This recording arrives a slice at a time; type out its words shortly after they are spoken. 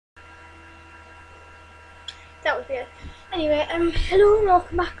That would be it. Anyway, hello and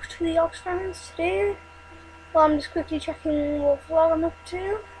welcome back to the Ox Fans today. Well, I'm just quickly checking what vlog I'm up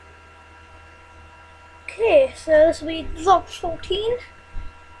to. Okay, so this will be vlog 14.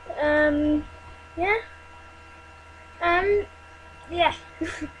 Yeah. Yeah.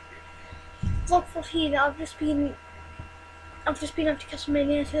 Vlog 14. I've just been up to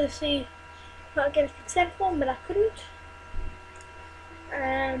Castlevania to see if I could get a consent form, but I couldn't.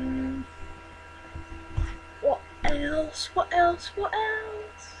 What else? What else? What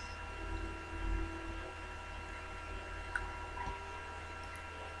else?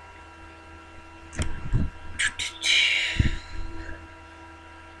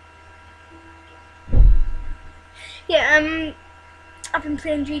 Yeah, I've been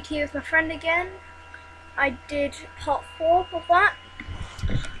playing GTA with my friend again. I did part 4 of that.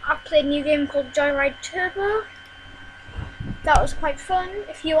 I've played a new game called Joyride Turbo. That was quite fun.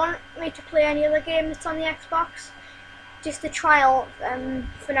 If you want me to play any other game that's on the Xbox, just a trial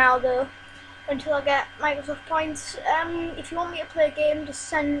for now though, until I get Microsoft points. If you want me to play a game, just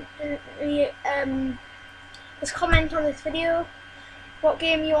send me, just comment on this video what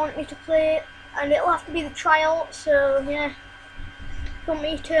game you want me to play, and it'll have to be the trial, so yeah. If you want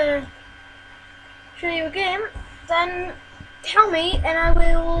me to show you a game, then tell me and I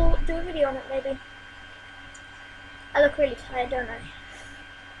will do a video on it maybe. I look really tired, don't I?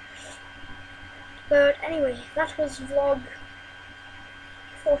 But anyway, that was vlog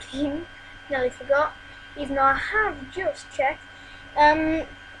 14. Nearly forgot, even though I have just checked.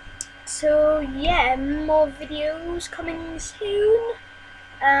 So yeah, more videos coming soon.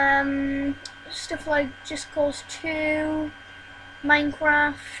 Stuff like Just Cause 2,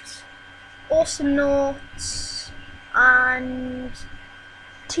 Minecraft, Awesome Notes, and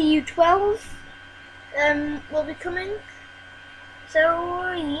TU12 will be coming.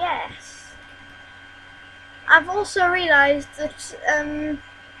 So yes, I've also realised that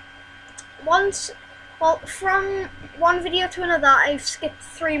from one video to another, I've skipped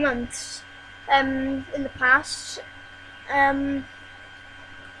 3 months in the past,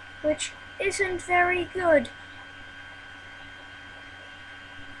 which isn't very good.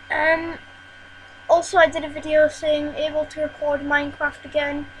 Also, I did a video saying able to record Minecraft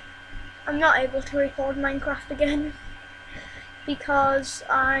again. I'm not able to record Minecraft again because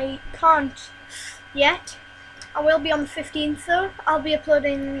I can't yet. I will be on the 15th though. I'll be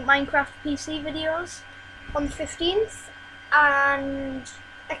uploading Minecraft PC videos on the 15th, and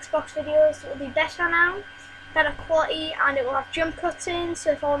Xbox videos will be better now, better quality, and it will have jump cuts in,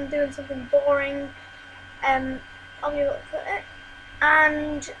 so if I'm doing something boring, I'll be able to put it,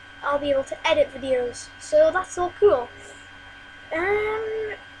 and I'll be able to edit videos, so that's all cool.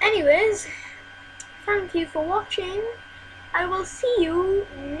 Anyways, thank you for watching. I will see you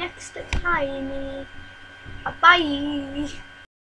next time. Bye.